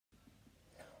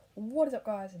What is up,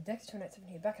 guys? Dexter297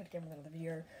 here, back again with another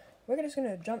video. We're just going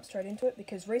to jump straight into it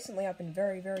because recently I've been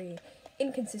very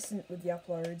inconsistent with the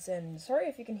uploads, and sorry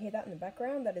if you can hear that in the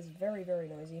background. That is very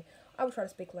noisy. I will try to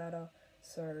speak louder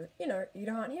so, you know, you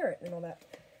can't hear it and all that.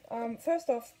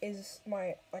 First off is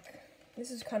my,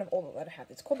 this is kind of all that I have.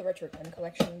 It's called the Retro Pen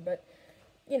Collection, but,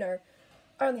 you know,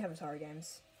 I only have Atari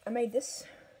games. I made this.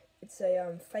 It's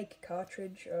a fake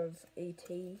cartridge of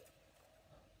E.T.,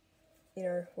 you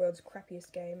know, world's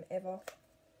crappiest game ever.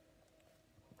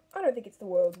 I don't think it's the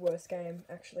world's worst game,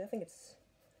 actually. I think it's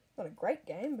not a great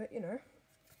game, but, you know,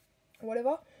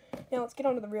 whatever. Now, let's get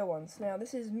on to the real ones. Now,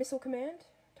 this is Missile Command,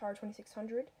 Atari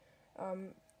 2600.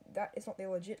 That is not the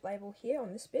legit label here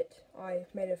on this bit. I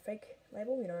made a fake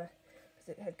label, you know, because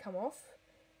it had come off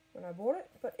when I bought it.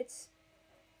 But it's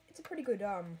a pretty good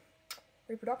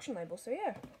reproduction label, so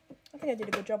yeah. I think I did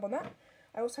a good job on that.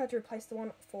 I also had to replace the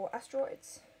one for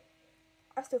Asteroids.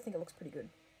 I still think it looks pretty good,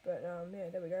 but yeah,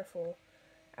 there we go for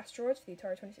Asteroids for the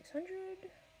Atari 2600. I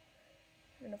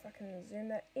don't know if I can zoom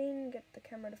that in, get the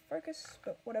camera to focus,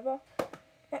 but whatever.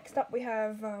 Next up we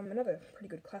have another pretty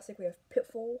good classic. We have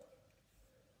Pitfall,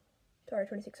 Atari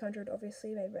 2600,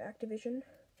 obviously made by Activision.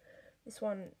 This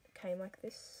one came like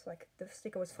this, like the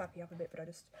sticker was flappy up a bit, but I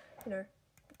just, you know,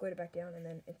 glued it back down, and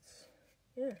then it's,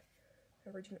 yeah,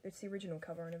 it's the original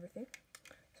cover and everything,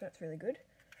 so that's really good.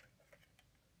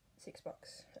 $6.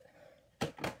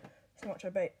 That's how much I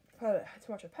paid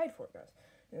for it, guys.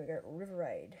 Then we go River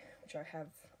Raid, which I have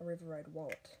a River Raid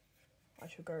wallet. I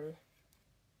should go.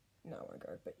 No, I won't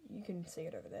go, but you can see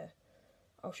it over there.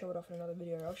 I'll show it off in another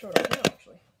video. I'll show it off now,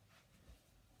 actually.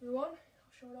 Everyone,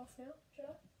 I'll show it off now. Should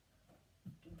I?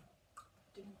 You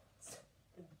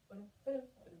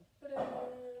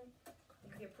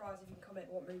can get a prize if you can comment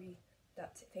what movie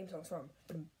that theme song's from.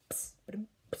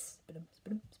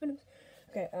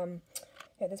 Okay,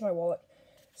 yeah, there's my wallet.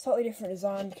 Slightly different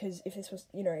design because if this was,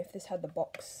 you know, if this had the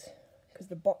box, because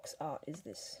the box art is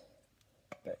this,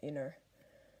 but, you know,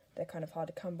 they're kind of hard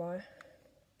to come by.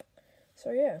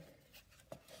 So, yeah,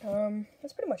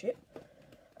 that's pretty much it.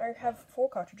 I have 4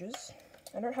 cartridges.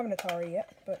 I don't have an Atari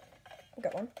yet, but I'll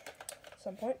get one at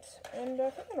some point, and I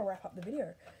think that'll wrap up the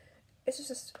video. It's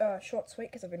just a short,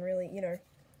 sweet, because I've been really, you know,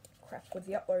 crap with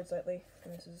the uploads lately,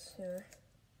 and this is, you know...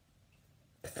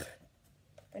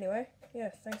 Anyway, yeah,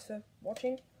 thanks for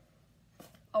watching.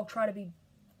 I'll try to be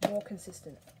more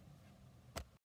consistent.